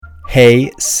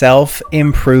Hey,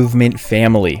 self-improvement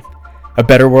family. A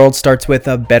better world starts with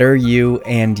a better you,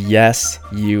 and yes,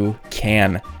 you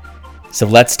can. So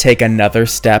let's take another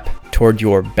step toward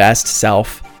your best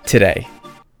self today.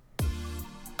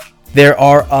 There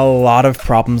are a lot of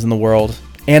problems in the world,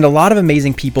 and a lot of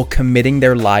amazing people committing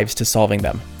their lives to solving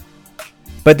them.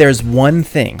 But there's one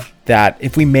thing that,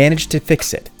 if we managed to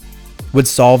fix it, would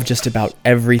solve just about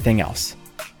everything else.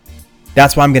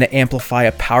 That's why I'm going to amplify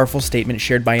a powerful statement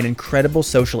shared by an incredible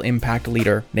social impact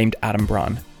leader named Adam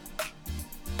Braun.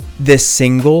 The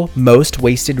single most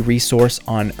wasted resource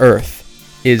on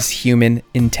Earth is human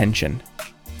intention.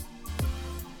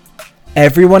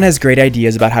 Everyone has great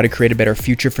ideas about how to create a better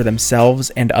future for themselves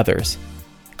and others,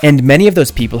 and many of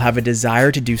those people have a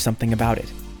desire to do something about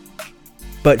it.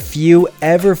 But few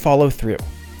ever follow through.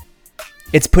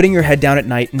 It's putting your head down at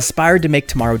night, inspired to make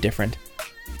tomorrow different,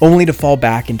 only to fall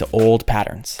back into old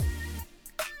patterns.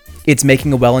 It's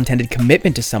making a well-intended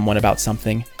commitment to someone about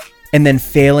something and then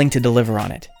failing to deliver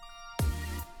on it.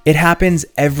 It happens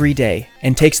every day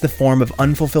and takes the form of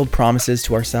unfulfilled promises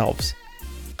to ourselves.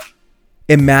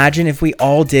 Imagine if we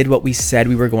all did what we said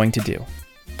we were going to do.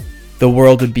 The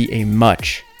world would be a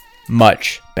much,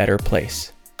 much better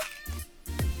place.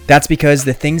 That's because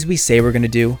the things we say we're going to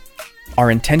do, our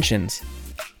intentions,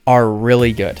 are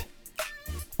really good.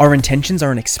 Our intentions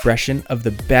are an expression of the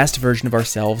best version of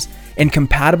ourselves and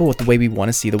compatible with the way we want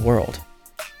to see the world.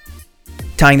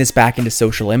 Tying this back into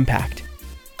social impact,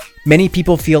 many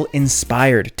people feel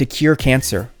inspired to cure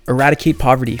cancer, eradicate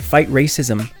poverty, fight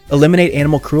racism, eliminate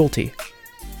animal cruelty.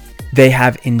 They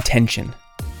have intention.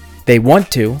 They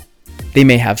want to, they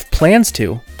may have plans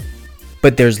to,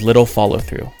 but there's little follow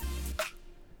through.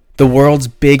 The world's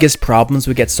biggest problems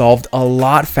would get solved a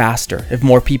lot faster if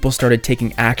more people started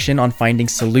taking action on finding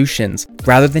solutions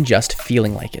rather than just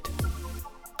feeling like it.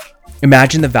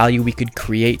 Imagine the value we could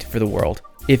create for the world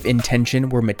if intention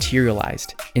were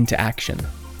materialized into action.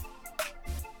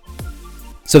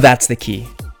 So that's the key.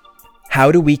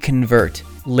 How do we convert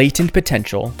latent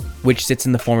potential, which sits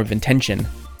in the form of intention,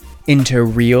 into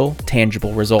real,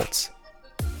 tangible results?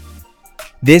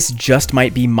 This just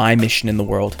might be my mission in the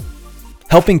world.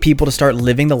 Helping people to start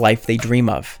living the life they dream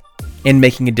of and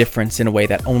making a difference in a way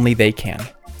that only they can.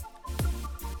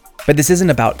 But this isn't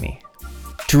about me.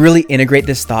 To really integrate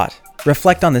this thought,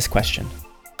 reflect on this question.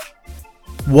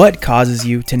 What causes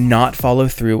you to not follow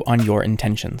through on your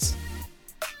intentions?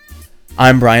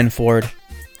 I'm Brian Ford,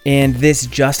 and this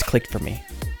just clicked for me.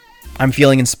 I'm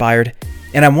feeling inspired,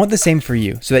 and I want the same for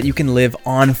you so that you can live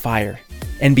on fire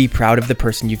and be proud of the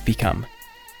person you've become.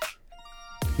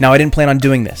 Now, I didn't plan on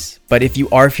doing this, but if you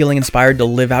are feeling inspired to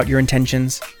live out your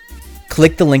intentions,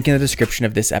 click the link in the description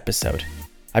of this episode.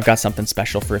 I've got something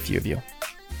special for a few of you.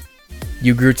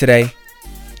 You grew today.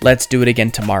 Let's do it again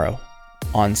tomorrow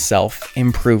on Self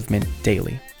Improvement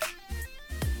Daily.